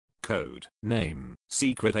code, name,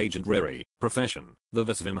 secret agent Riri, profession, the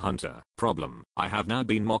Visvim Hunter, problem, I have now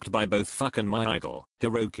been mocked by both fuck and my idol,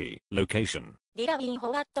 Hiroki, location. Visvim,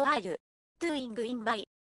 what are you doing in my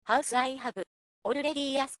house? I have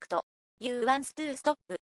already asked you once to stop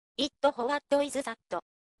it. What is that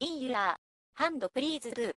in your hand? Please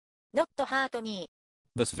do not hurt me.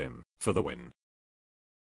 Visvim, for the win.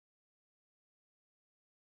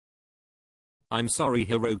 I'm sorry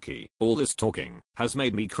Hiroki, all this talking has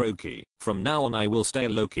made me croaky. From now on I will stay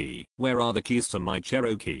low-key. Where are the keys to my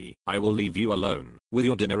Cherokee? I will leave you alone with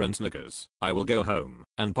your dinner and Snickers. I will go home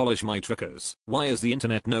and polish my triggers. Why is the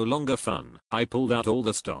internet no longer fun? I pulled out all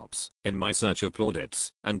the stops in my search of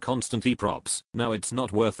plaudits and constantly props. Now it's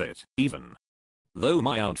not worth it, even though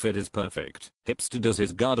my outfit is perfect. Hipster does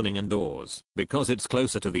his gardening indoors because it's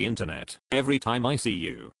closer to the internet. Every time I see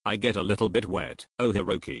you, I get a little bit wet. Oh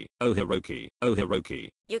Hiroki, oh Hiroki, oh Hiroki.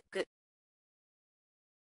 Yuck.